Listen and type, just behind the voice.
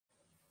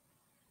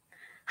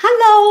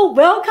Hello,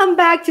 welcome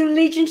back to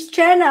Ligin's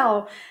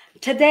channel.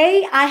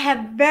 Today I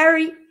have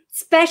very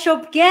special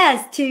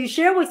guest to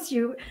share with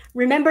you.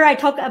 Remember I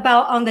talked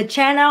about on the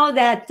channel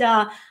that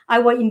I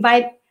will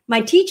invite my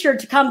teacher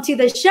to come to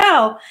the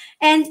show.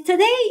 And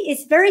today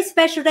is very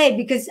special day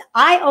because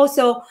I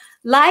also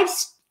live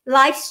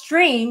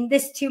stream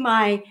this to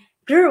my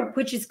group,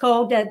 which is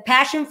called the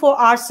Passion for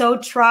Our Soul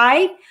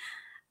Tribe.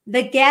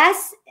 The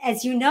guest,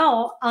 as you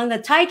know, on the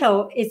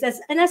title is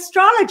an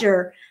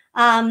astrologer.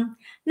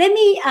 Let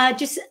me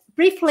just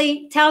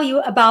briefly tell you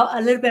about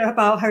a little bit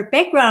about her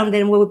background,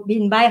 and we'll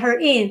invite her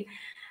in.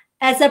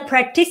 As a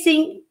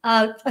practicing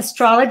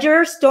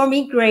astrologer,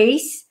 Stormie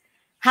Grace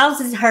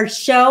houses her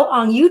show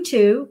on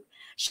YouTube.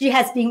 She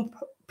has been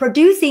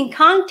producing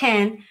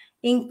content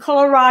in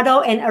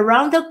Colorado and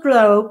around the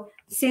globe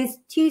since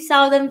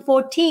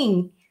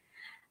 2014.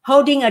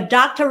 Holding a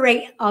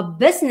doctorate of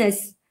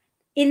business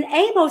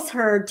enables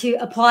her to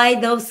apply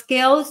those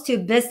skills to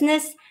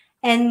business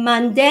and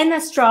mundane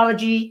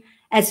astrology,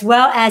 as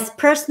well as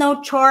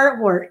personal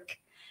chart work.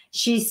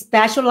 She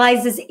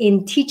specializes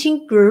in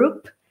teaching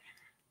group,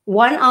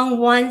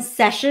 one-on-one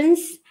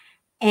sessions,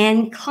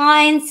 and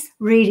clients'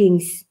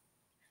 readings.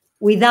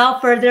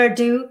 Without further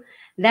ado,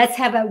 let's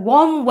have a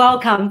warm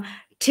welcome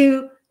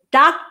to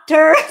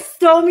Dr.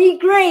 Stormie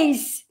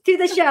Grace to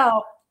the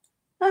show.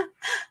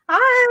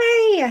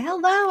 Hi,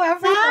 hello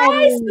everybody.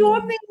 Hi,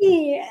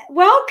 Stormie.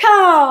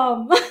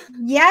 Welcome.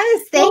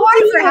 Yes, thank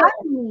you for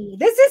having me.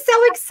 This is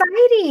so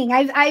exciting.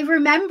 I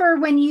remember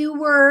when you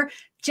were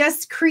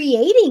just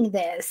creating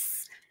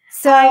this.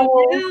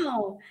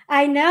 So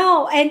I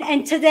know.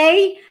 And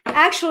today,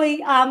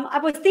 actually, I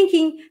was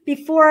thinking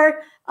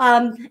before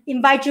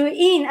invite you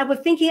in, I was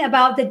thinking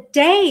about the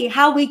day,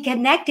 how we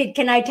connected.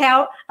 Can I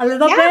tell a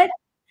little bit?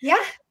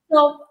 Yeah.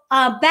 So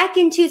back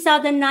in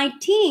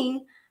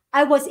 2019,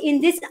 I was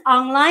in this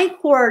online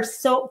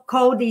course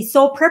called the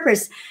Soul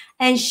Purpose,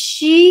 and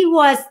she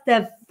was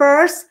the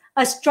first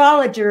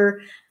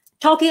astrologer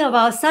talking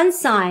about sun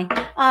sign.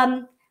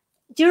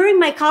 During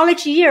my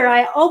college year,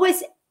 I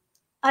always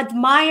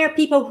admire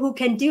people who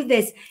can do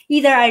this.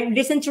 Either I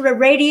listen to the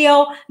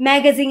radio,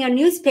 magazine, or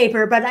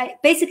newspaper, but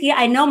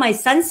I know my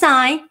sun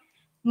sign,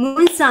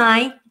 moon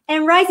sign,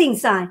 and rising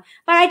sign,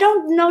 but I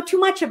don't know too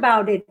much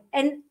about it.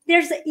 And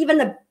there's even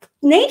a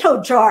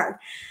natal chart.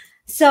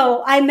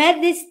 So I met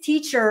this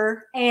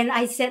teacher and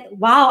I said,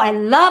 wow, I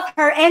love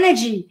her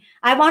energy.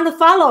 I want to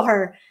follow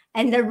her.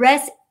 And the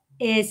rest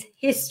is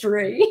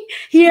history.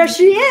 Here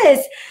she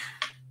is.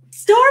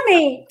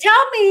 Stormie,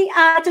 tell me,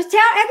 to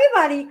tell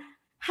everybody,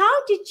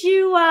 how did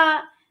you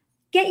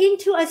get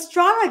into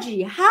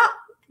astrology? How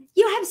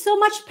you have so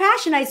much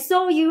passion. I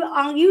saw you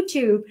on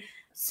YouTube,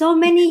 so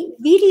many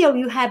videos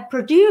you have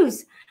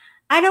produced.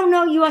 I don't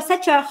know, you are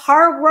such a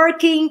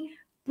hardworking,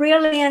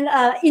 brilliant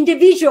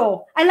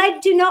individual. I'd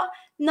like to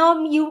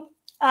know you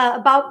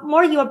about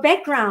more your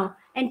background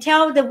and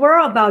tell the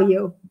world about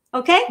you.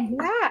 Okay?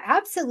 Yeah,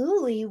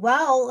 absolutely.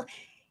 Well,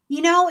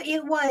 you know,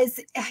 it was,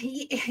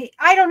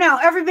 I don't know,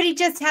 everybody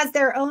just has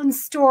their own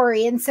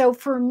story. And so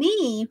for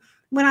me,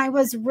 when I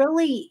was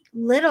really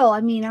little,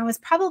 I mean, I was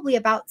probably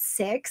about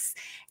 6,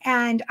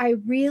 and I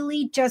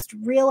really just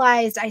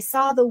realized I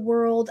saw the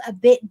world a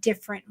bit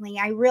differently.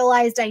 I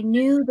realized I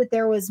knew that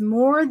there was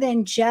more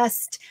than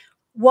just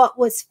what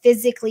was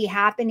physically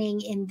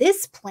happening in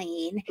this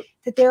plane,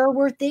 that there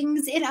were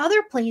things in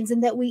other planes,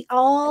 and that we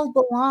all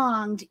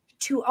belonged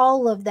to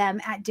all of them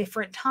at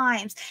different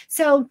times.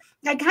 So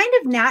I kind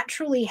of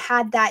naturally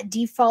had that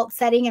default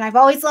setting, and I've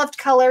always loved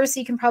color. So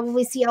you can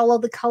probably see all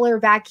of the color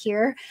back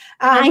here.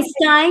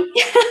 Einstein.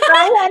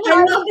 I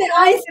love the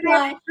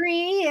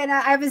Einstein. And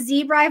I have a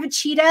zebra, I have a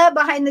cheetah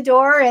behind the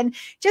door, and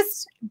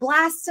just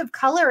blasts of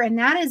color. And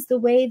that is the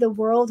way the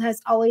world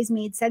has always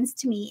made sense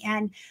to me.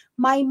 And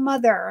my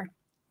mother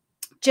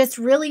just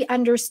really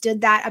understood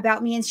that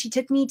about me. And she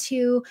took me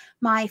to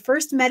my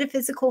first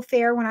metaphysical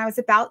fair when I was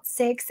about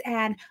 6.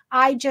 And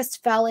I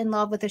just fell in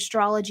love with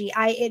astrology.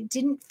 It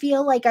didn't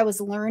feel like I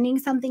was learning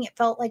something. It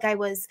felt like I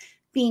was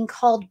being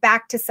called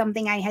back to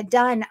something I had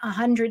done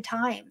 100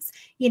 times,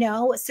 you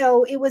know?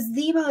 So it was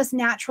the most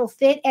natural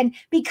fit. And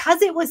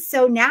because it was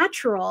so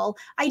natural,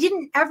 I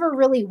didn't ever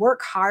really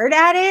work hard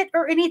at it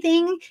or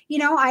anything. You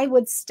know, I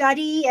would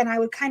study and I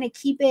would kind of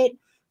keep it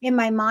in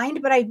my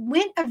mind, but I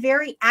went a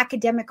very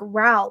academic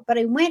route, but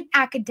I went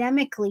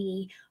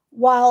academically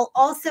while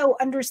also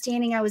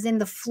understanding I was in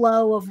the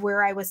flow of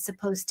where I was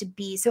supposed to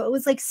be. So it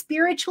was like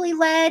spiritually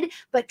led,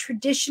 but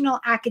traditional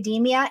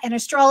academia, and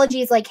astrology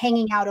is like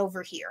hanging out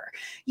over here,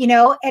 you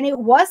know? And it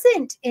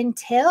wasn't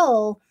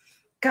until,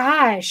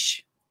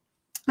 gosh,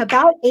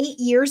 about 8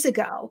 years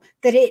ago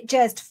that it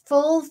just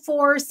full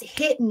force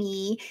hit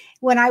me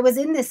when I was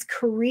in this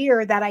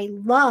career that I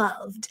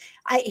loved.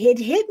 It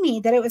hit me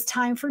that it was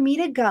time for me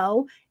to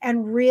go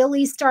and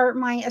really start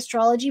my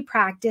astrology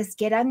practice,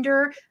 get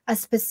under a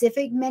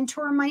specific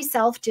mentor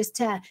myself just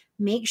to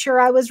make sure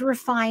I was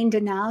refined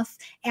enough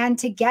and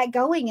to get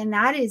going. And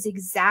that is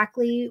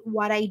exactly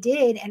what I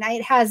did. And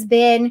it has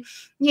been,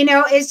 you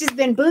know, it's just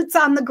been boots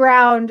on the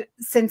ground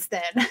since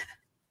then.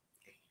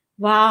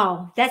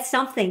 Wow, that's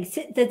something.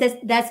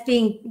 That's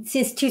been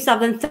since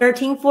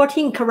 2013,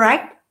 14,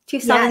 correct?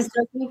 Yes.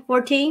 2013,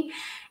 14.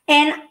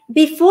 And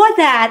before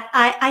that,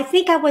 I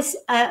think I was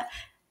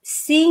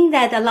seeing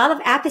that a lot of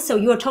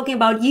episodes you were talking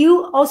about,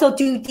 you also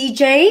do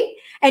DJ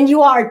and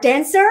you are a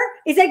dancer.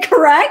 Is that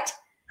correct?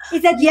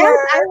 Is that Yes,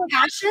 your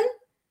passion?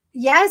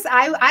 Yes,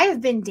 I have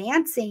been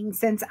dancing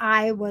since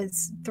I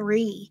was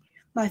 3.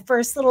 My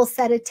first little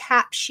set of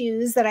tap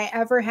shoes that I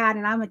ever had,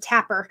 and I'm a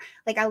tapper.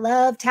 Like, I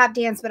love tap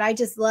dance, but I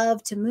just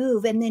love to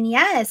move. And then,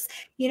 yes,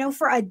 you know,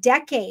 for a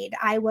decade,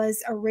 I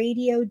was a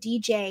radio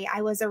DJ.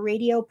 I was a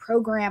radio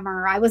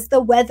programmer. I was the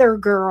weather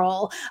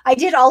girl. I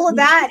did all of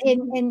that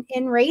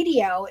in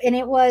radio, and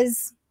it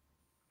was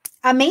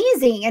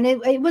amazing. And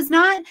it was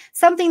not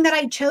something that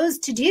I chose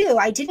to do.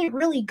 I didn't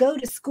really go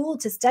to school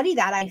to study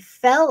that. I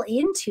fell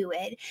into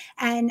it.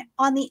 And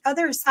on the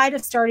other side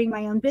of starting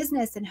my own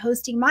business and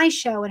hosting my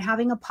show and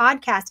having a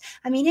podcast,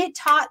 I mean, it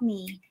taught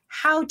me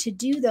how to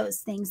do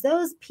those things.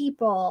 Those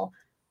people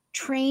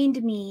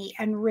trained me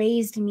and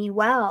raised me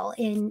well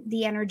in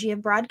the energy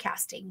of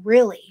broadcasting,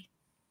 really.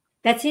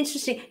 That's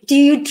interesting. Do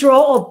you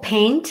draw or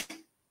paint?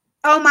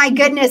 Oh my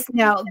goodness,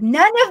 no.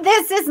 None of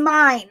this is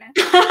mine.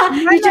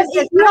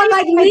 You're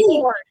like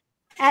me.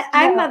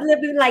 I'm No. a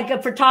little bit like a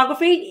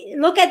photography.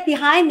 Look at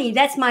behind me.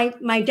 That's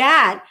my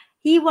dad.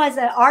 He was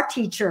an art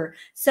teacher.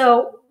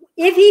 So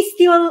if he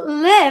still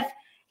live,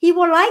 he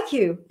will like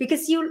you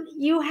because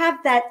you have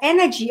that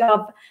energy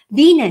of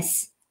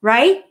Venus,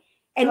 right?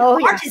 And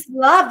artists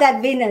love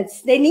that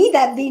Venus. They need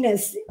that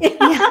Venus.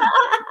 Yeah.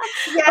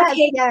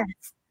 Okay. Yes.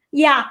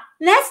 Yeah,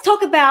 let's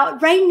talk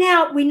about right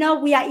now. We know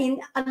we are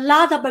in a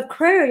lot of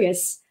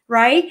Aquarius,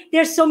 right?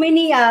 There's so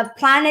many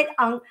planet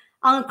on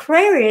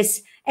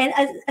Aquarius, and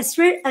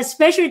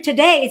especially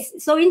today,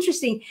 it's so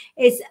interesting.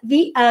 It's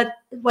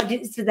what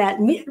is that?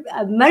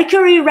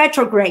 Mercury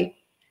retrograde.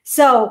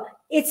 So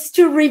it's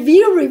to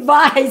review,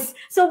 revise.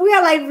 So we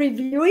are like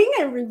reviewing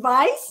and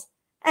revise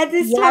at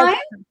this time.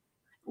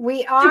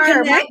 We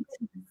are.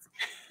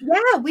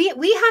 Yeah,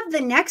 we have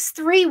the next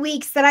 3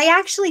 weeks that I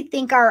actually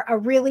think are a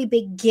really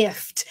big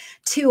gift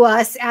to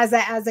us as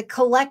a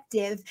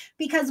collective,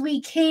 because we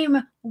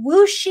came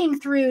whooshing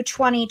through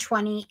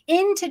 2020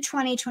 into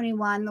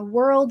 2021. The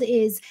world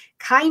is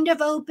kind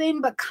of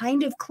open, but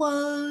kind of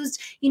closed.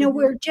 You know,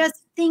 we're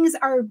just, things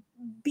are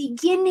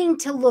beginning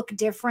to look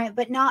different,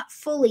 but not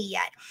fully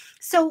yet.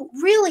 So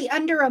really,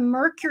 under a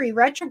Mercury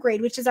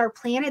retrograde, which is our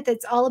planet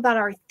that's all about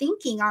our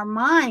thinking, our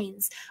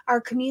minds,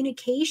 our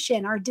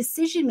communication, our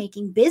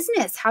decision-making,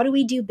 business, how do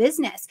we do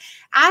business?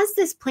 As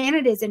this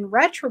planet is in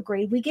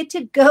retrograde, we get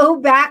to go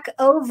back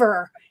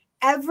over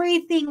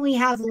everything we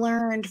have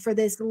learned for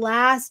this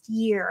last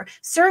year,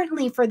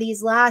 certainly for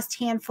these last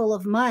handful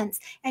of months,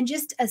 and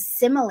just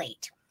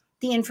assimilate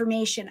the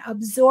information,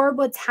 absorb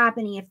what's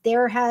happening. If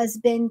there has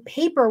been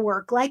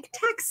paperwork like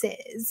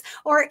taxes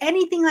or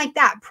anything like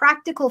that,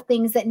 practical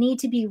things that need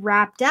to be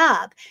wrapped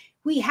up,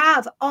 we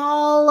have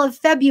all of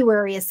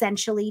February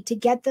essentially to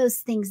get those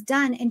things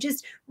done and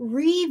just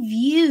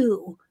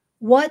review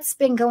what's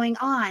been going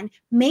on,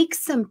 make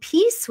some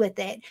peace with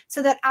it,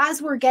 so that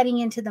as we're getting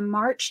into the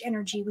March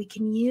energy, we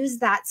can use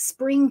that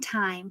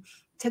springtime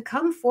to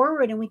come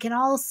forward, and we can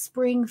all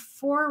spring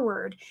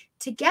forward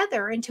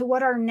together into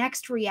what our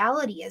next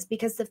reality is.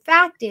 Because the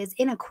fact is,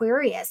 in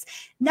Aquarius,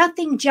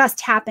 nothing just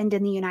happened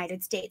in the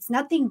United States.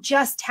 Nothing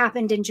just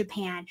happened in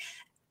Japan.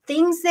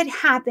 Things that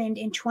happened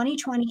in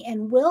 2020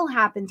 and will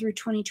happen through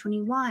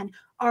 2021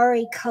 are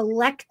a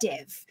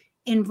collective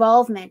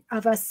involvement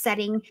of us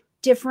setting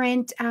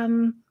different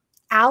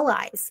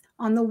allies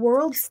on the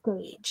world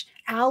stage,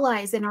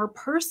 allies in our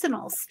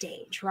personal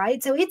stage,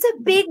 right? So it's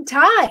a big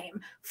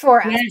time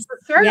for us. Yes, for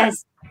sure.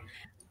 yes.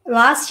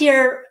 Last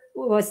year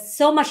was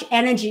so much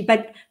energy,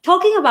 but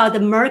talking about the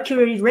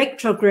Mercury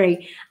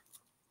retrograde,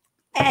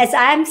 as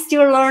I'm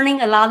still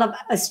learning a lot of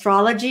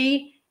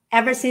astrology,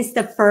 ever since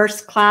the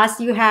first class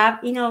you have,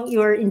 you know,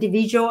 your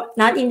individual,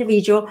 not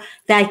individual,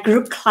 that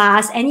group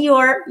class and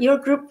your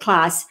group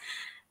class.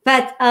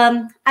 But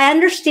I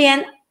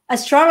understand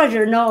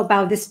astrologer know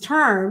about this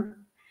term.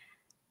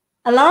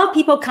 A lot of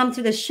people come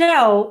to the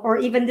show or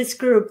even this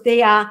group,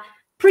 they are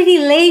pretty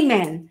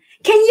laymen.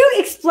 Can you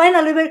explain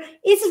a little bit?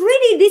 It's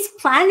really, this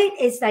planet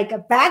is like a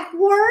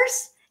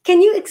backwards.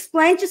 Can you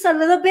explain just a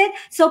little bit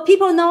so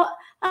people know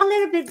a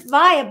little bit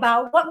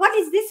about what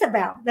is this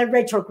about, the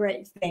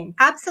retrograde thing?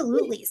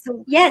 Absolutely.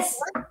 So yes,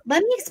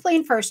 let me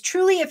explain first.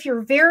 Truly, if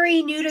you're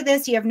very new to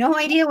this, you have no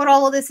idea what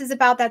all of this is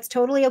about, that's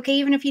totally okay,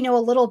 even if you know a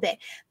little bit.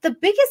 The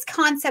biggest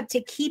concept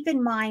to keep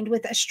in mind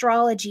with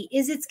astrology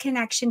is its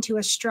connection to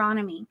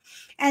astronomy.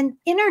 And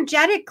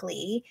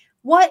energetically,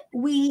 what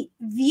we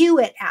view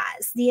it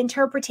as, the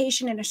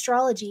interpretation in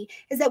astrology,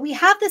 is that we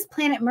have this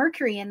planet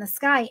Mercury in the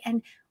sky,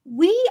 and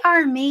we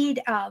are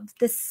made of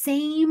the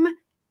same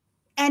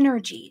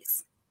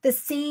energies, the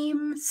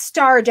same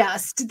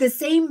stardust, the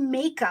same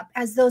makeup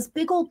as those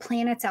big old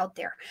planets out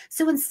there.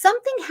 So when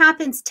something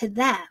happens to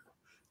them,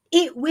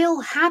 it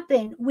will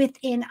happen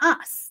within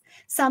us.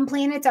 Some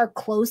planets are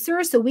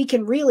closer, so we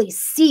can really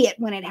see it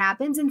when it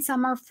happens, and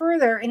some are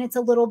further, and it's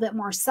a little bit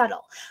more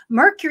subtle.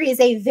 Mercury is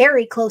a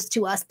very close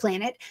to us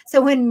planet,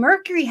 so when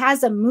Mercury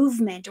has a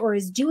movement or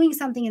is doing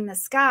something in the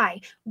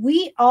sky,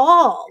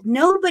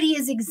 nobody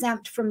is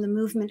exempt from the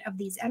movement of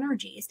these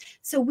energies.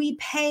 So we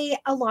pay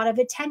a lot of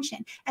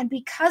attention. And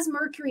because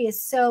Mercury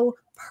is so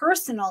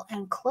personal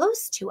and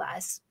close to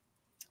us,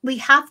 we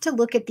have to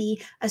look at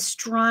the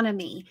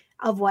astronomy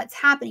of what's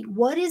happening.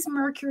 What is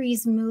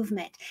Mercury's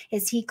movement?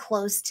 Is he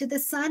close to the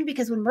sun?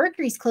 Because when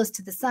Mercury's close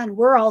to the sun,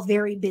 we're all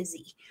very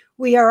busy.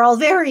 We are all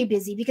very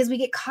busy because we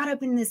get caught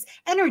up in this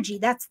energy.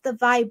 That's the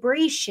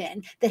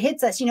vibration that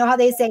hits us. You know how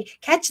they say,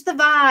 catch the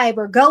vibe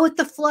or go with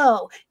the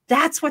flow.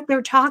 That's what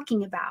they're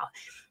talking about.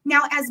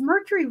 Now, as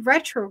Mercury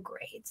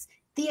retrogrades,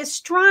 the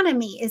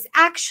astronomy is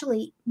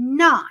actually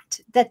not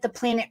that the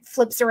planet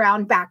flips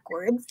around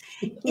backwards.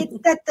 It's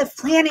that the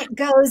planet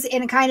goes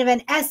in a kind of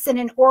an S and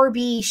an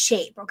orby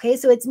shape. Okay,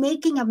 so it's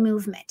making a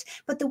movement.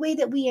 But the way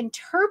that we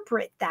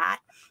interpret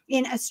that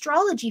in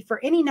astrology for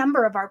any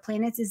number of our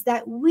planets is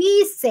that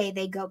we say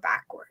they go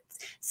backwards.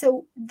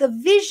 So the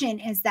vision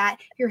is that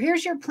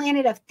here's your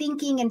planet of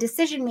thinking and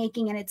decision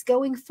making, and it's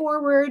going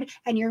forward,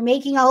 and you're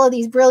making all of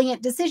these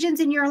brilliant decisions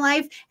in your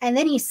life. And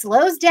then he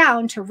slows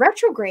down to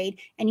retrograde,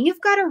 and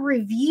you've got to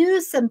review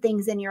some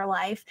things in your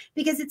life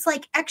because it's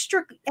like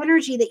extra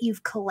energy that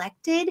you've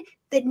collected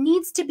that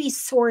needs to be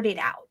sorted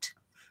out.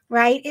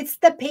 Right? It's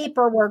the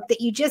paperwork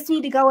that you just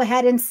need to go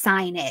ahead and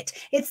sign it.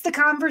 It's the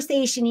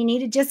conversation. You need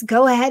to just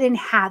go ahead and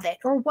have it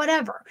or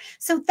whatever.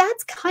 So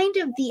that's kind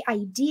of the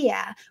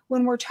idea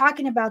when we're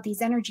talking about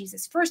these energies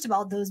is, first of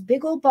all, those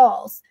big old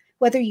balls,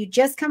 whether you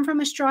just come from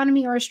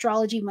astronomy or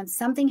astrology, when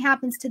something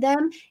happens to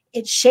them,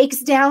 it shakes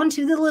down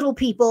to the little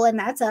people, and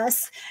that's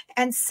us,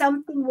 and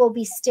something will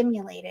be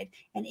stimulated.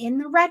 And in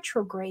the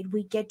retrograde,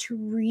 we get to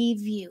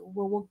review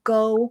where we'll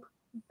go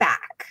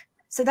back.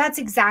 So that's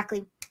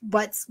exactly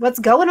what's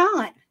going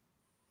on.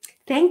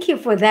 Thank you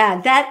for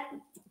that. That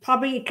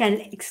probably can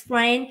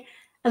explain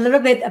a little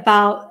bit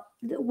about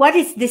what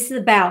is this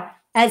about.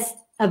 As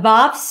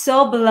above,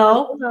 so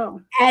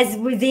below, as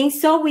within,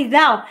 so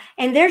without.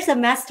 And there's a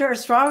master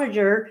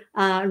astrologer,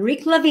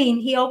 Rick Levine.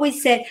 He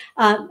always said,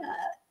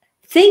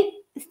 think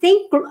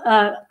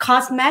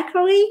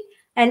cosmically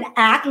and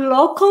act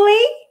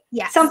locally.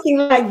 Yeah, something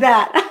like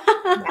that.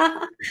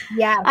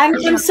 Yeah.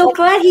 I'm so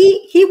glad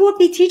he will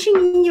be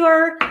teaching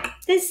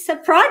this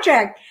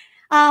project.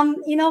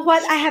 You know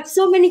what? I have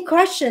so many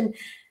questions.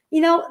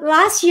 You know,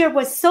 last year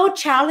was so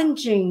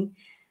challenging,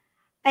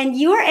 and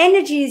your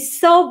energy is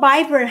so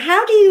vibrant.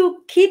 How do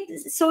you keep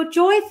so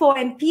joyful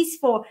and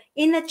peaceful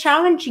in a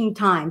challenging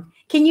time?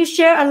 Can you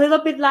share a little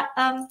bit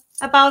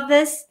about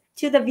this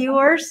to the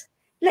viewers?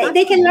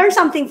 They can learn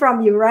something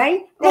from you,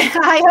 right?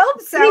 I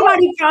hope so.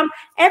 Everybody from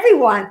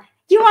everyone.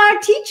 You are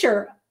a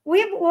teacher.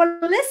 We will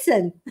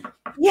listen.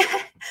 Yeah.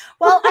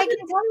 Well, I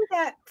can tell you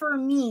that for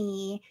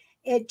me,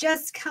 it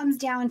just comes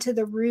down to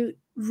the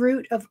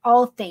root of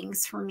all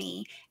things for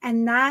me.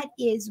 And that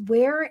is,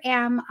 where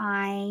am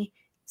I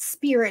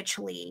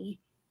spiritually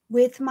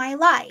with my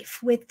life,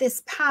 with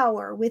this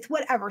power, with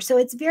whatever. So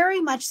it's very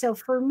much so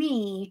for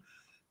me,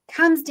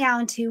 comes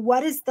down to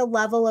what is the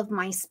level of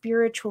my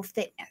spiritual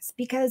fitness,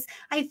 because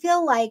I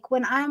feel like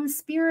when I'm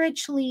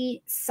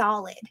spiritually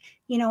solid,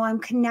 you know, I'm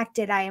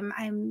connected,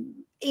 I'm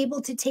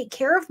able to take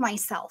care of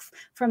myself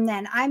from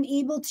then. I'm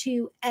able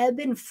to ebb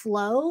and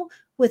flow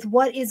with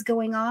what is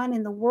going on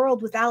in the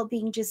world without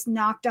being just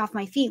knocked off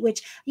my feet,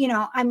 which, you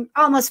know, I'm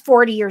almost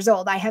 40 years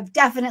old. I have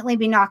definitely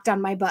been knocked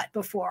on my butt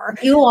before.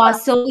 You are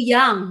so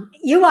young.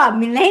 You are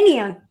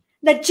millennial.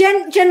 The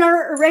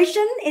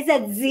generation is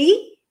at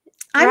Z.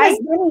 I'm right?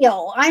 a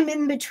millennial. I'm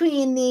in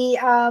between the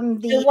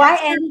Y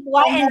and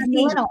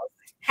Z.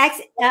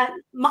 X.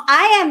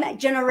 I am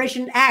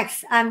Generation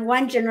X. I'm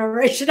one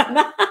generation.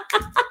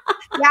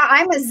 Yeah,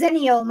 I'm a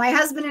zennial. My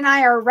husband and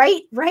I are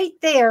right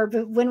there,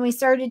 but when we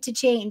started to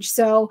change.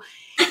 So,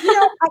 you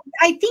know,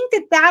 I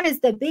think that is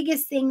the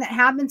biggest thing that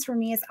happens for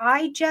me is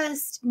I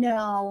just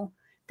know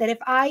that if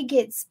I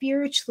get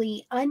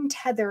spiritually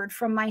untethered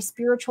from my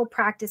spiritual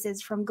practices,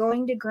 from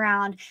going to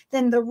ground,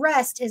 then the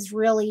rest is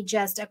really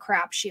just a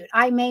crapshoot.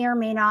 I may or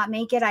may not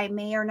make it. I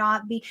may or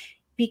not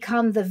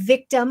become the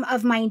victim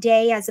of my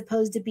day, as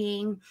opposed to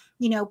being,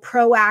 you know,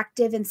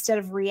 proactive instead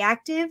of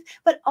reactive.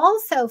 But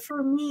also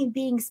for me,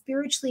 being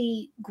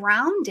spiritually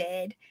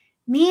grounded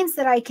means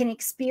that I can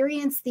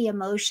experience the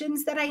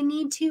emotions that I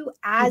need to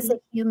as a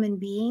human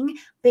being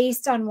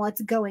based on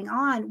what's going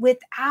on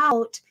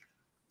without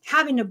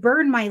having to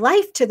burn my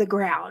life to the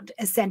ground,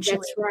 essentially.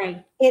 That's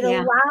right. It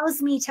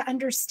allows me to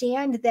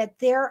understand that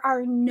there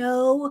are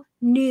no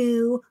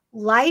new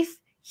life,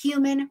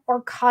 human,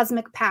 or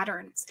cosmic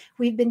patterns.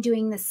 We've been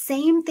doing the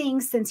same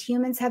thing since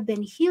humans have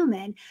been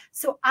human.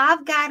 So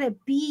I've got to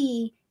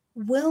be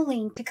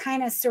willing to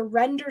kind of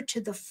surrender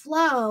to the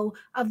flow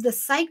of the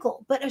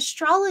cycle. But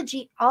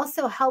astrology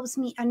also helps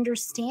me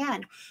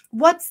understand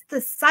what's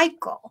the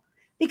cycle.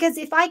 Because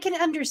if I can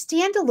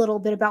understand a little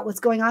bit about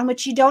what's going on,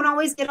 which you don't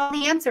always get all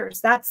the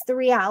answers, that's the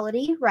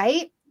reality,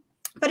 right?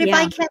 But if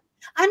I can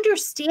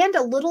understand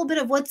a little bit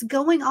of what's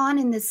going on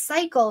in this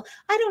cycle,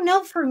 I don't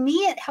know, for me,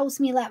 it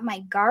helps me let my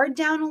guard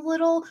down a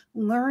little,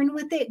 learn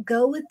with it,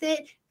 go with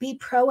it, be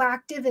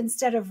proactive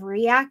instead of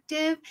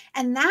reactive.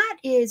 And that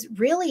is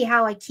really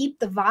how I keep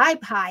the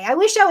vibe high. I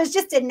wish I was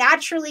just a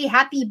naturally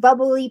happy,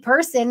 bubbly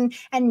person,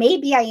 and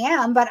maybe I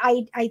am, but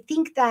I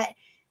think that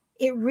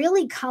it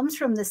really comes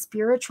from the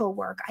spiritual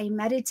work. I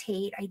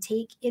meditate, I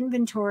take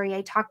inventory,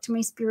 I talk to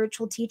my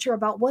spiritual teacher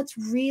about what's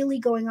really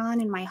going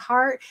on in my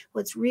heart,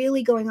 what's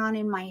really going on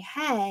in my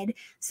head,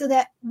 so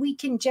that we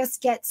can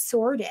just get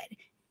sorted,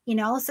 you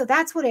know? So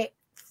that's what it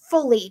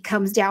fully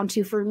comes down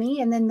to for me.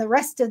 And then the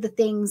rest of the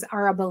things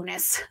are a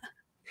bonus.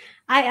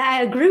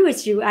 I agree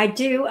with you. I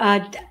do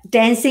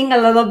dancing a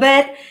little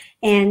bit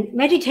and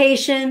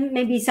meditation,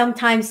 maybe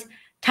sometimes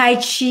Tai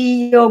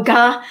Chi,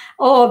 yoga,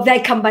 all of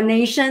that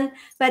combination.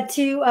 But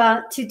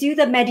to do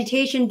the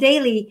meditation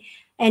daily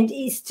and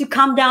is to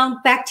come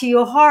down back to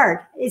your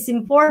heart is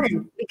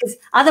important, because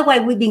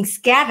otherwise we're being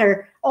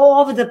scattered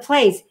all over the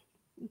place.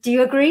 Do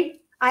you agree?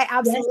 I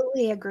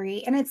absolutely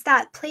agree. And it's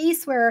that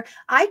place where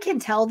I can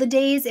tell the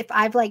days if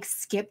I've like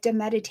skipped a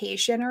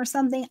meditation or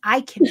something,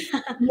 I can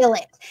feel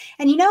it.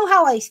 And you know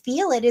how I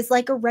feel it is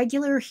like a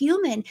regular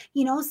human,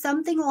 you know,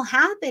 something will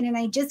happen and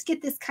I just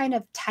get this kind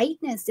of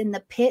tightness in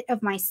the pit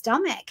of my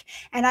stomach.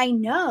 And I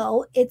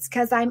know it's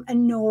because I'm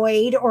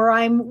annoyed or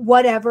I'm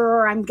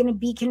whatever, or I'm going to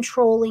be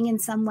controlling in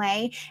some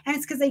way. And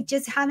it's because I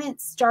just haven't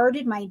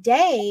started my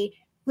day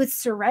with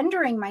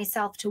surrendering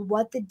myself to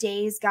what the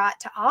day's got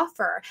to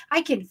offer.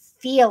 I can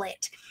feel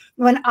it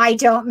when I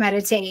don't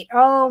meditate.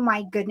 Oh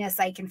my goodness,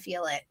 I can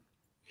feel it.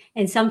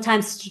 And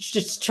sometimes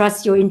just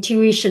trust your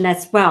intuition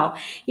as well.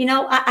 You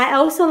know, I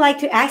also like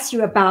to ask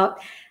you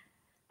about,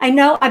 I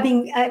know I've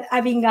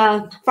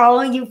been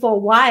following you for a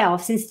while,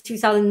 since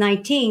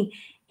 2019,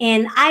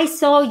 and I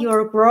saw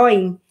you're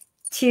growing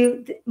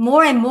to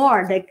more and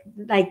more,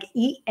 like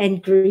Eat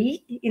and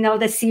Greet, you know,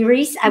 the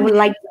series. I would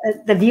like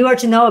the viewer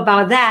to know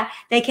about that.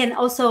 They can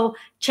also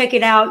check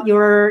it out,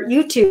 your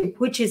YouTube,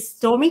 which is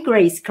Stormie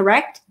Grace,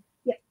 correct?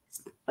 Yeah.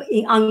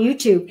 On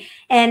YouTube.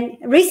 And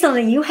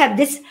recently you have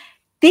this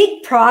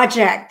big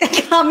project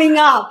coming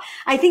up.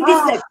 I think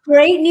this is a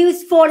great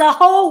news for the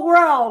whole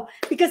world,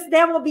 because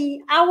there will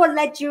be, I will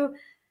let you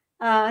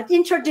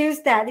introduce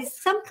that.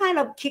 It's some kind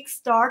of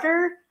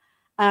Kickstarter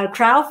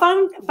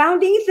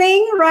crowdfunding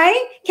thing,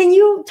 right? Can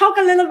you talk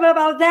a little bit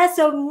about that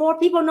so more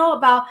people know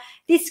about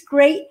this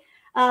great,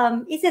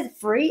 is it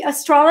free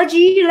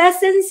astrology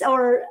lessons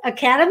or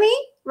academy,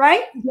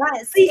 right?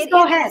 Yes. Please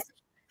go ahead.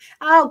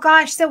 Oh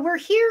gosh. So we're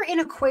here in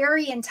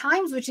Aquarian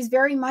times, which is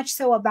very much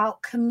so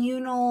about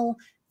communal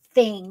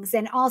things,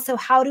 and also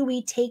how do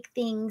we take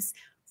things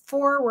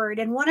forward.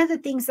 And one of the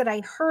things that I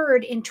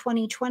heard in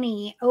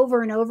 2020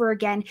 over and over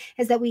again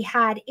is that we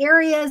had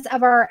areas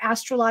of our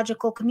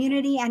astrological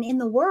community and in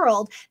the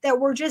world that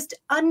were just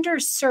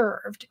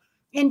underserved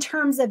in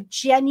terms of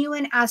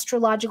genuine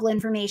astrological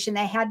information.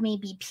 They had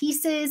maybe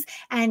pieces,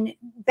 and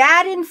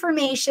bad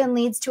information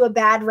leads to a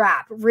bad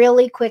rap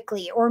really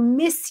quickly, or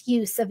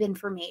misuse of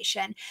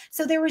information.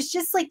 So there was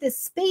just like this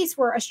space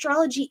where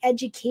astrology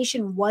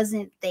education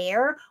wasn't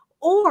there,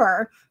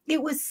 or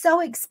it was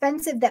so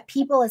expensive that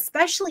people,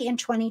 especially in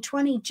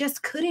 2020,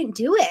 just couldn't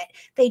do it.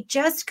 They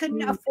just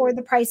couldn't afford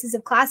the prices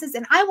of classes.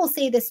 And I will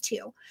say this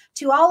too,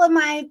 to all of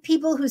my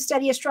people who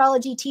study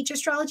astrology, teach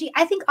astrology,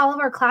 I think all of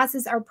our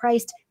classes are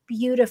priced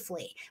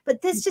beautifully,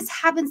 but this just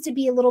happens to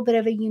be a little bit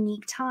of a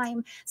unique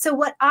time. So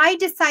what I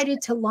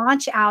decided to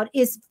launch out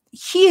is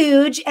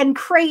huge and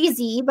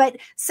crazy, but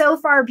so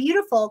far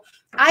beautiful.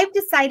 I've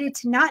decided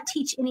to not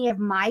teach any of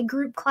my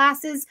group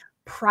classes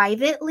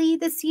privately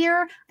this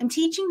year. I'm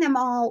teaching them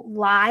all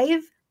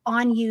live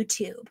on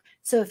YouTube.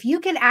 So if you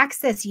can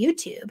access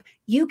YouTube,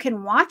 you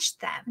can watch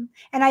them.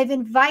 And I've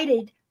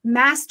invited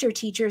master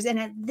teachers. And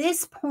at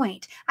this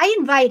point, I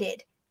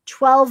invited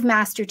 12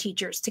 master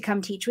teachers to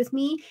come teach with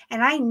me.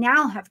 And I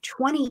now have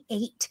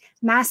 28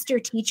 master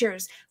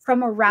teachers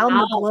from around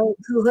the globe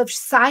who have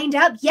signed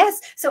up.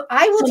 Yes. So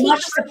I will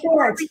teach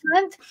every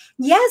month.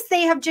 Yes,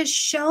 they have just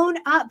shown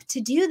up to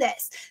do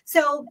this.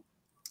 So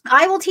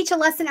I will teach a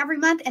lesson every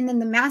month, and then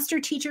the master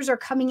teachers are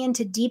coming in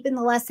to deepen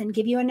the lesson,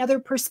 give you another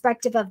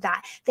perspective of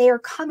that. They are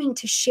coming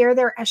to share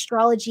their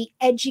astrology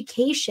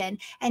education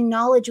and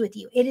knowledge with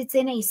you. It is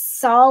in a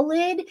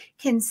solid,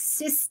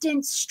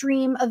 consistent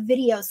stream of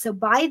videos. So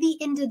by the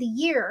end of the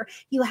year,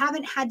 you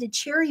haven't had to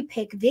cherry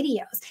pick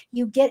videos.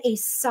 You get a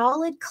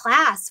solid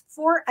class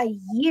for a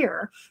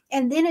year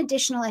and then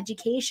additional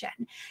education.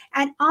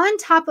 And on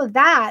top of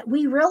that,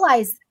 we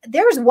realize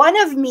there's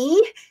one of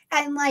me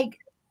and like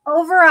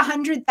over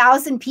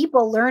 100,000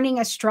 people learning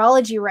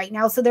astrology right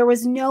now. So there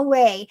was no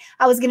way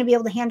I was going to be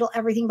able to handle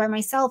everything by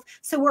myself.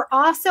 So we're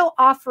also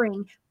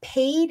offering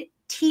paid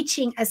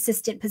teaching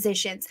assistant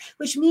positions,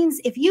 which means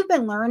if you've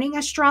been learning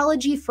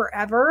astrology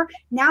forever,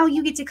 now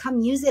you get to come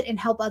use it and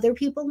help other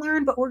people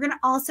learn. But we're going to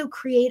also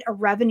create a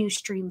revenue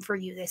stream for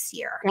you this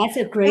year. That's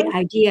a great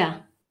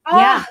idea.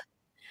 Yeah. Oh,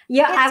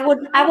 Yeah,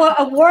 I will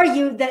award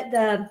you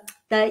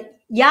the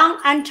young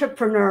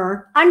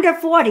entrepreneur under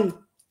 40.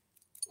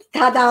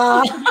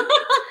 Ta-da!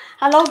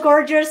 Hello,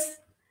 gorgeous.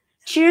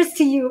 Cheers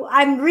to you.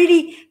 I'm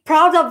really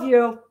proud of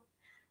you.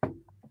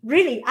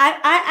 Really,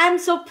 I'm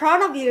so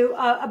proud of you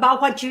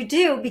about what you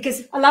do,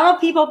 because a lot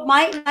of people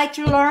might like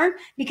to learn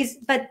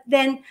but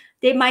then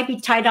they might be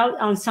tied out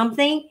on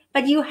something,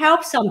 but you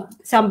help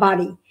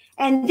somebody,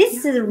 and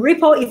this is a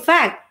ripple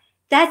effect.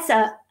 That's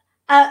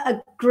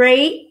a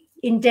great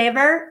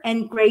endeavor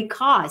and great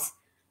cause.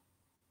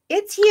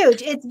 It's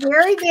huge. It's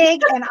very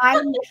big. And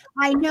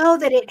I know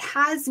that it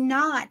has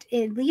not,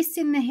 at least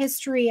in the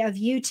history of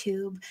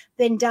YouTube,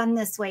 been done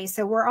this way.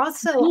 So we're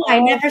also Oh, I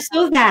never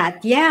saw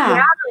that.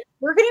 Yeah.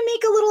 We're going to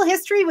make a little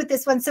history with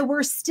this one. So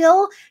we're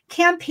still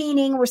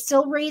campaigning. We're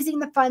still raising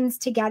the funds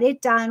to get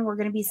it done. We're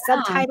going to be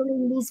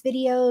subtitling these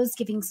videos,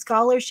 giving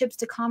scholarships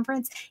to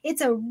conference.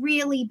 It's a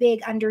really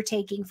big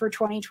undertaking for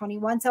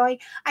 2021. So I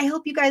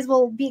hope you guys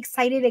will be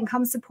excited and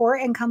come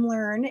support and come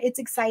learn. It's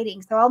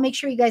exciting. So I'll make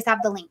sure you guys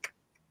have the link.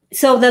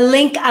 So the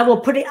link, I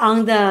will put it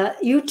on the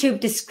YouTube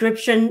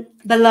description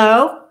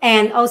below,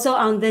 and also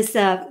on this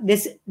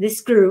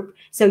this group,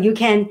 so you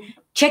can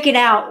check it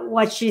out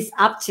what she's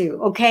up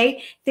to.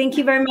 Okay, thank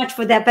you very much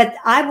for that. But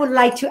I would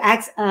like to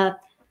ask,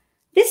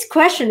 this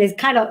question is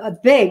kind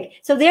of big.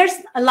 So there's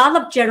a lot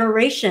of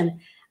generation.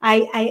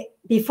 I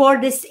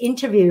before this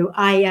interview,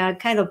 I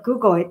kind of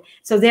Google it.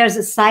 So there's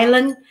a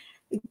silent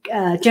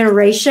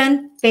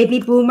generation, baby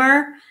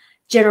boomer,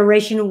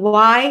 generation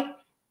Y,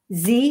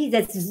 Z,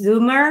 that's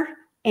Zoomer,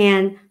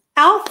 and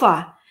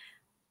Alpha.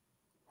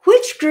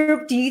 Which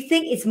group do you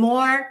think is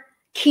more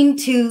keen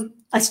to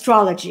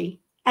astrology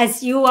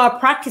as you are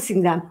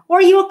practicing them, or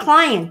your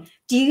client?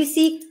 Do you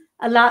see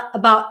a lot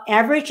about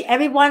average?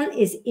 Everyone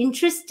is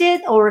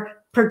interested, or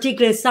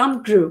particularly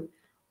some group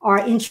are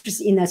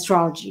interested in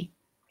astrology?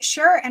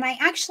 Sure. And I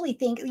actually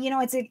think,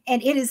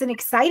 and it is an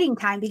exciting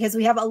time because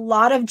we have a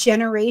lot of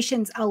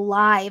generations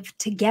alive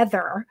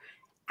together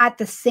at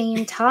the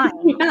same time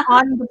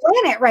on the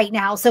planet right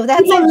now. So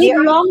that's people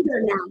live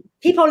longer now.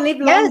 People live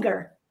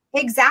longer.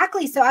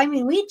 Exactly. So, I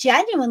mean, we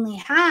genuinely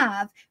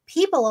have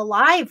people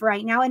alive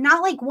right now, and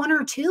not like one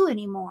or two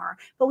anymore,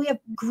 but we have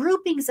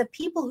groupings of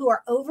people who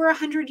are over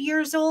 100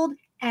 years old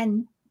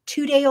and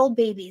 2-day-old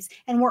babies,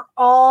 and we're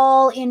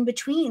all in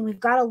between. We've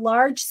got a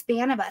large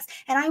span of us.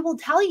 And I will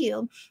tell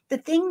you, the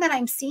thing that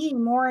I'm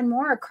seeing more and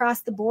more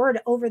across the board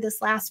over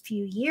this last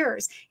few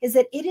years is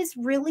that it is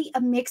really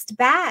a mixed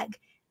bag.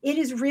 It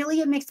is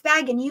really a mixed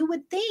bag. And you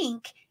would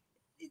think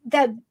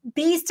that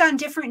based on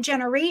different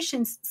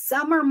generations,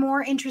 some are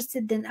more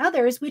interested than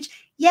others, which,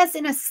 yes,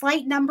 in a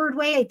slight numbered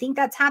way, I think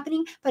that's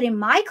happening. But in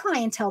my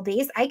clientele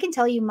base, I can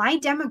tell you my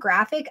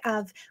demographic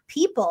of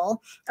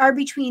people are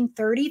between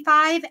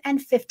 35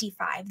 and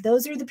 55.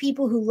 Those are the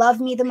people who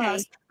love me the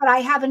most. But I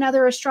have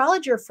another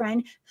astrologer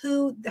friend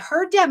who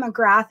her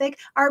demographic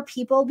are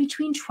people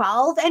between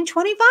 12 and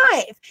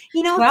 25.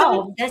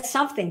 12, that's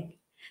something.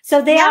 So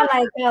they are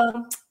like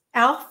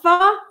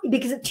Alpha,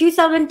 because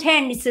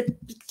 2010 is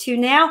to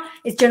now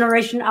is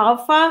generation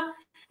Alpha,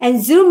 and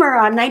Zoomer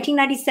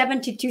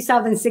 1997 to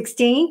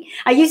 2016.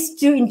 I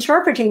used to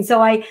interpreting,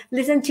 so I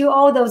listened to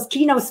all those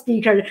keynote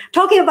speakers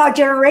talking about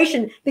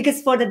generation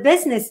because for the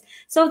business.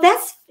 So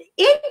that's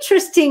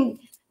interesting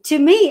to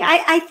me.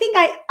 I think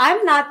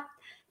I'm not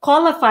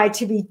qualified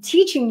to be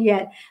teaching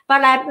yet,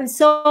 but I've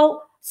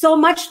so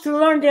much to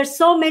learn. There's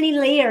so many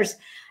layers.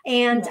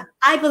 And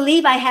I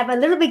believe I have a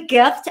little bit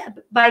gift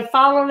by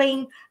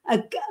following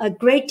a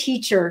great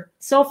teacher.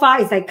 So far,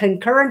 it's like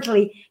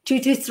concurrently 2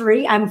 to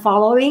 3 I'm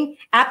following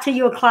after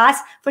your class.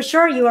 For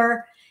sure,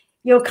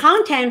 your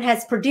content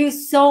has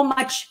produced so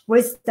much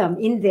wisdom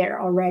in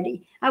there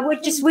already. I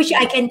would just wish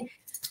I can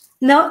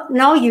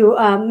know you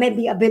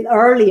maybe a bit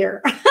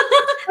earlier.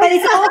 But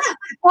it's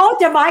all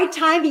the right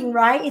timing,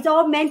 right? It's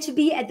all meant to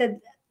be at the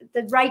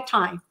right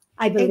time,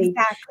 I believe.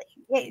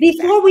 Exactly.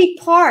 Before we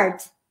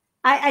part,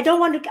 I don't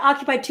want to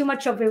occupy too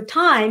much of your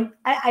time.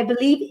 I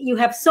believe you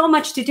have so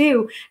much to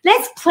do.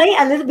 Let's play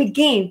a little bit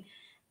game.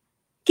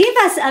 Give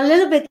us a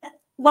little bit,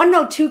 1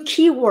 or 2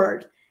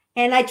 keyword.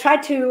 And I try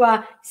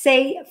to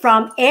say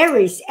from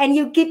Aries, and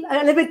you give a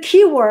little bit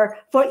keyword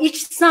for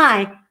each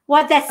sign,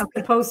 what that's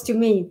supposed to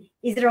mean.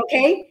 Is it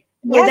okay?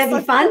 Will that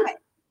be fun?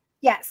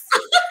 Yes.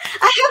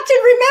 I have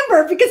to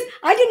remember because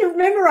I didn't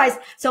memorize.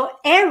 So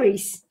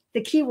Aries,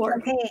 the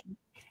keyword. Okay.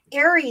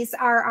 Aries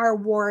are our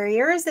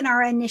warriors and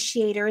our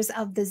initiators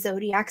of the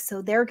zodiac.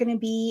 So they're going to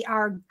be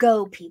our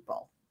go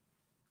people.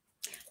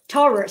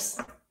 Taurus.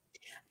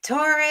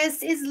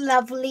 Taurus is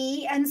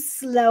lovely and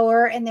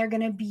slower, and they're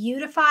going to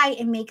beautify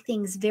and make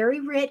things very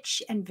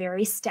rich and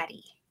very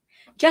steady.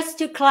 Just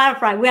to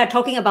clarify, we are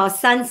talking about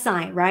sun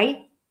sign,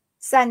 right?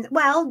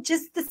 Well,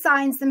 just the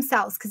signs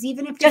themselves, because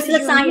even if just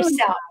the sign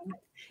itself,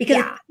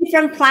 because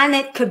different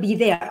planet could be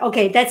there.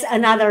 Okay, that's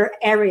another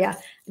area.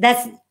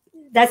 That's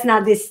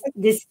not this.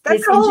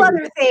 That's a whole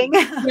other thing.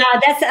 Yeah,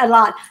 that's a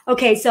lot.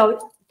 Okay,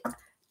 so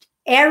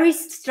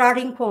Aries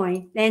starting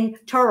point, then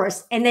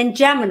Taurus, and then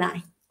Gemini.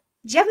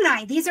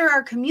 Gemini, these are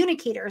our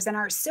communicators and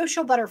our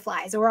social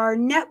butterflies or our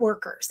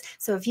networkers.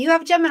 So if you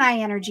have Gemini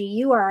energy,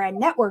 you are a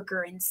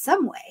networker in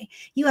some way.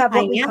 You have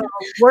what we call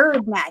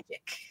word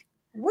magic.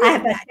 I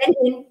have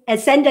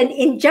ascendant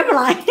in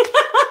Gemini.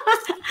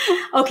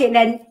 Okay,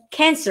 then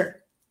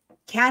Cancer.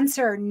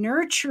 Cancer,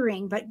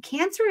 nurturing, but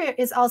Cancer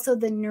is also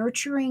the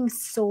nurturing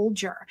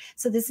soldier.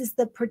 So this is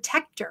the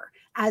protector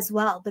as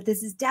well, but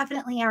this is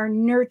definitely our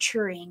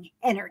nurturing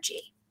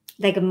energy.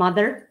 Like a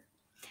mother?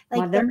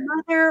 Like the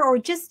mother, or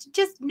just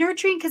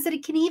nurturing, because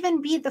it can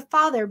even be the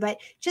father, but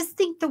just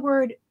think the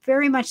word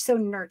very much so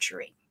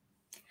nurturing.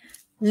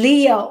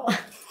 Leo.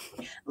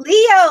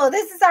 Leo,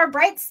 this is our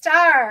bright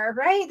star,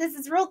 right? This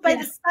is ruled by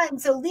the sun.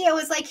 So Leo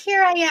is like,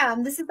 here I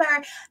am. This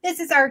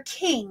is our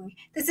king.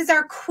 This is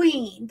our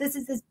queen. This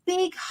is this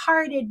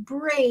big-hearted,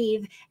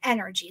 brave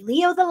energy.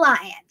 Leo the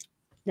lion.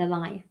 The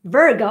lion.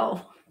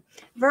 Virgo.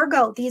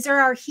 Virgo, these are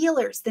our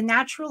healers, the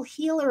natural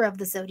healer of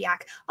the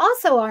zodiac.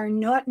 Also our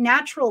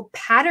natural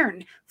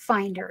pattern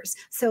finders.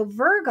 So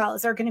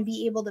Virgos are going to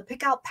be able to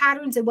pick out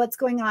patterns of what's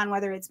going on,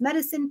 whether it's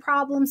medicine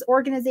problems,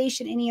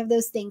 organization, any of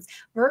those things.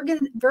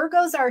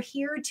 Virgos are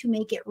here to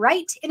make it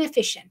right and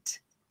efficient.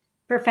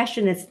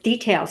 Perfectionist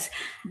details.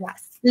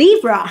 Yes.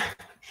 Libra.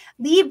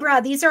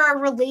 Libra, these are our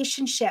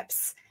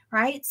relationships.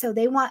 Right? So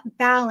they want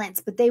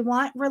balance, but they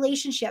want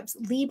relationships.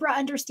 Libra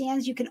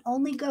understands you can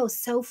only go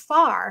so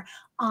far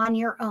on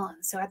your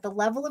own. So at the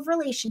level of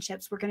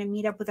relationships, we're going to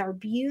meet up with our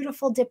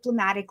beautiful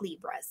diplomatic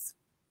Libras.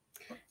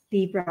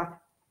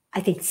 Libra.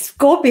 I think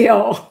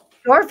Scorpio.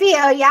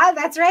 Scorpio, yeah,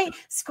 that's right.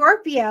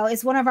 Scorpio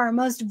is one of our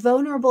most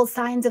vulnerable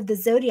signs of the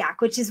zodiac,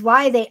 which is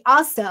why they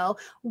also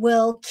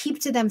will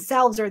keep to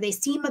themselves, or they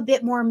seem a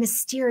bit more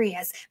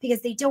mysterious because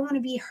they don't want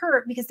to be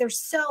hurt, because they're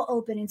so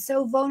open and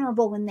so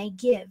vulnerable when they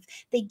give.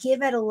 They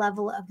give at a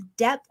level of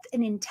depth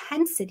and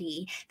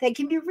intensity that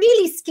can be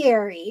really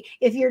scary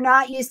if you're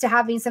not used to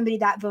having somebody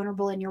that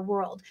vulnerable in your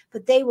world,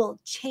 but they will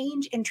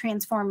change and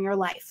transform your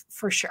life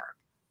for sure.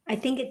 I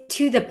think it's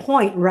to the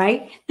point,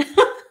 right?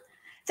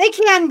 They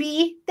can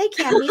be. They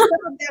can be. Some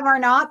of them are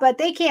not, but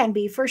they can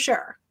be for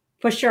sure.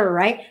 For sure,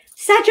 right?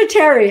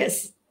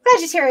 Sagittarius.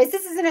 Sagittarius,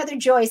 this is another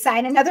joy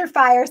sign, another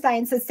fire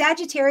sign. So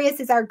Sagittarius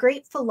is our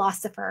great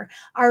philosopher,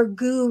 our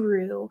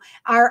guru,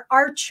 our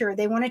archer.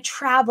 They want to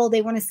travel.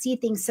 They want to see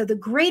things. So the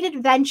great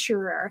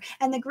adventurer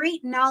and the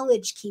great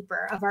knowledge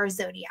keeper of our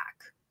zodiac.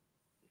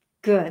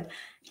 Good.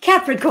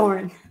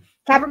 Capricorn.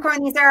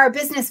 Capricorn, these are our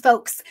business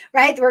folks,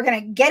 right? We're going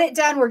to get it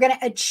done. We're going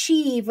to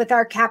achieve with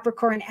our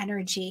Capricorn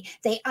energy.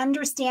 They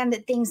understand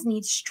that things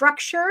need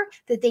structure,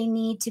 that they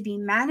need to be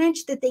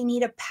managed, that they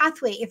need a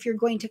pathway if you're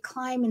going to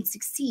climb and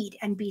succeed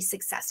and be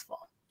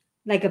successful.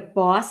 Like a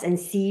boss and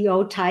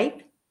CEO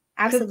type?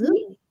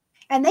 Absolutely.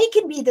 And they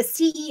can be the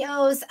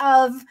CEOs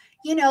of,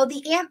 you know,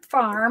 the ant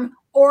farm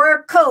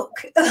or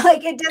Coke.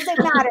 Like, it doesn't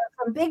matter.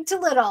 From big to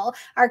little,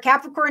 our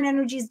Capricorn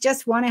energies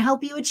just want to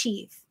help you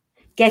achieve.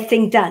 Get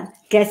things done.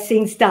 Get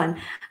things done.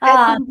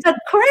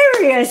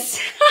 Aquarius.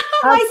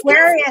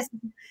 Aquarius.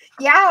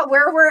 Yeah,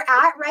 where we're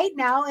at right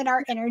now in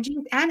our energies,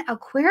 and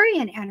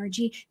Aquarian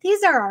energy,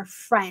 these are our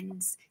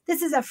friends.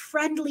 This is a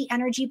friendly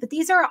energy, but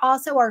these are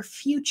also our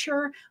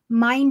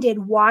future-minded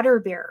water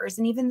bearers.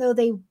 And even though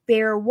they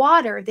bear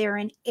water, they're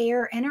an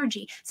air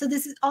energy. So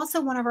this is also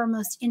one of our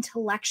most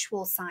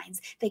intellectual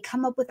signs. They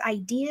come up with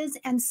ideas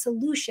and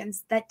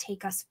solutions that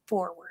take us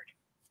forward.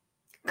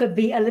 Could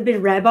be a little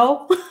bit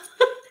rebel.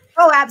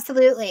 Oh,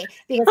 absolutely.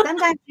 Because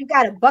sometimes you've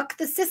got to buck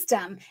the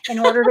system in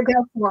order to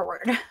go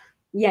forward.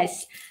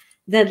 Yes.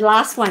 The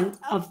last one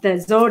of the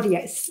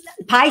zodiac,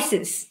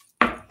 Pisces.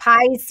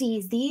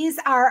 Pisces, these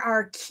are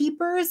our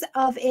keepers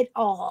of it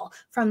all,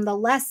 from the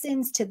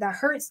lessons to the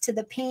hurts, to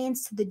the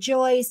pains, to the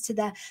joys, to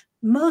the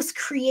most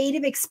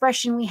creative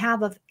expression we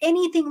have of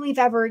anything we've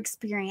ever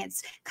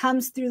experienced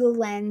comes through the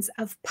lens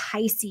of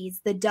Pisces,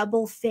 the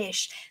double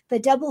fish. The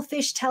double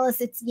fish tell us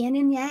it's yin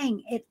and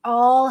yang. It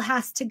all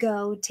has to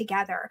go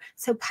together.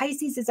 So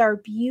Pisces is our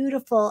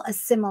beautiful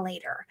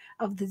assimilator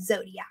of the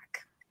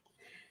zodiac.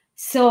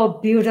 So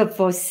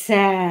beautiful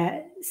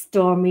said,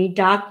 Stormie.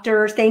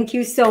 Doctor, thank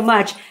you so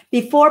much.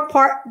 Before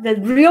the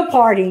real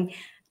parting,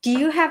 do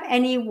you have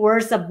any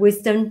words of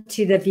wisdom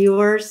to the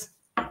viewers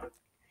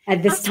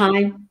at this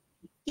time?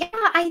 Yeah,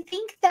 I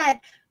think that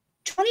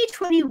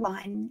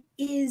 2021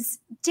 is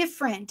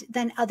different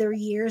than other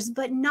years,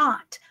 but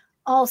not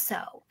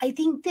also. I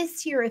think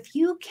this year, if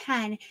you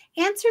can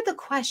answer the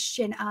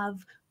question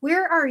of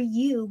where are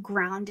you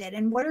grounded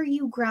and what are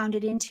you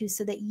grounded into,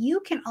 so that you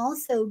can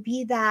also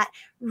be that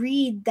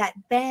reed that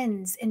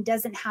bends and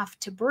doesn't have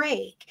to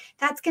break,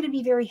 that's going to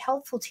be very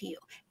helpful to you.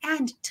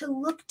 And to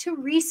look to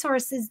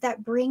resources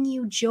that bring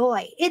you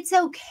joy. It's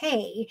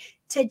okay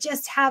to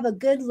just have a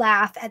good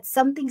laugh at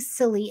something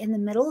silly in the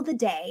middle of the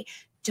day.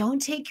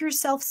 Don't take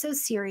yourself so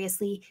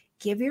seriously.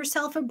 Give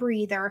yourself a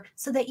breather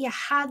so that you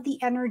have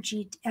the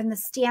energy and the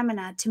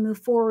stamina to move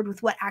forward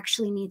with what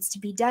actually needs to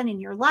be done in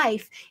your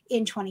life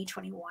in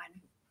 2021.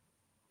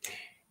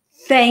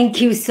 Thank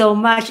you so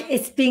much.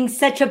 It's been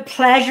such a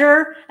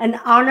pleasure and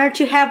honor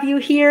to have you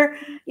here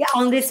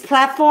on this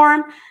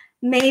platform.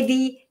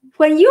 maybe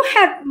when you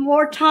have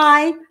more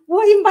time,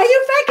 we'll invite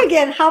you back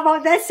again. How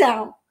about that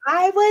sound?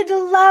 I would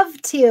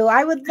love to.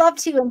 I would love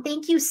to. And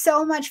thank you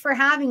so much for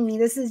having me.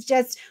 This is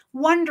just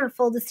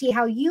wonderful to see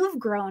how you've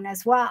grown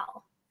as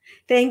well.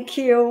 Thank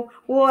you.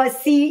 We'll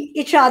see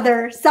each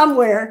other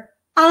somewhere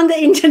on the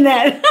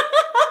internet.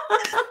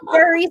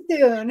 Very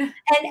soon. And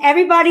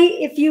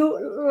everybody, if you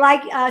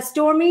like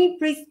Stormie,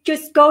 please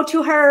just go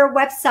to her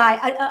website,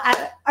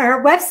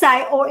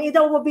 or it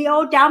will be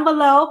all down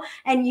below.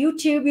 And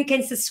YouTube, you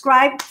can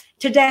subscribe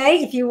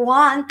today if you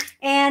want,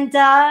 and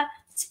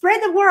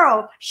spread the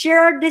word.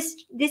 Share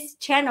this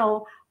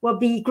channel will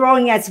be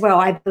growing as well,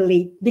 I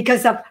believe,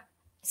 because of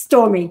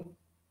Stormie.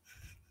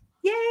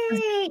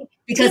 Yay!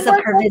 Because of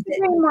her visit.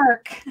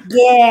 Work.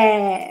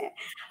 Yeah.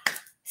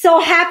 So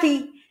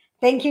happy.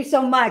 Thank you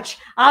so much.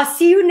 I'll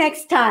see you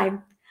next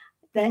time.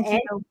 Thank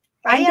you.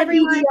 Bye,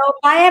 everyone.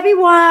 Bye,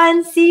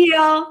 everyone. See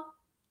you.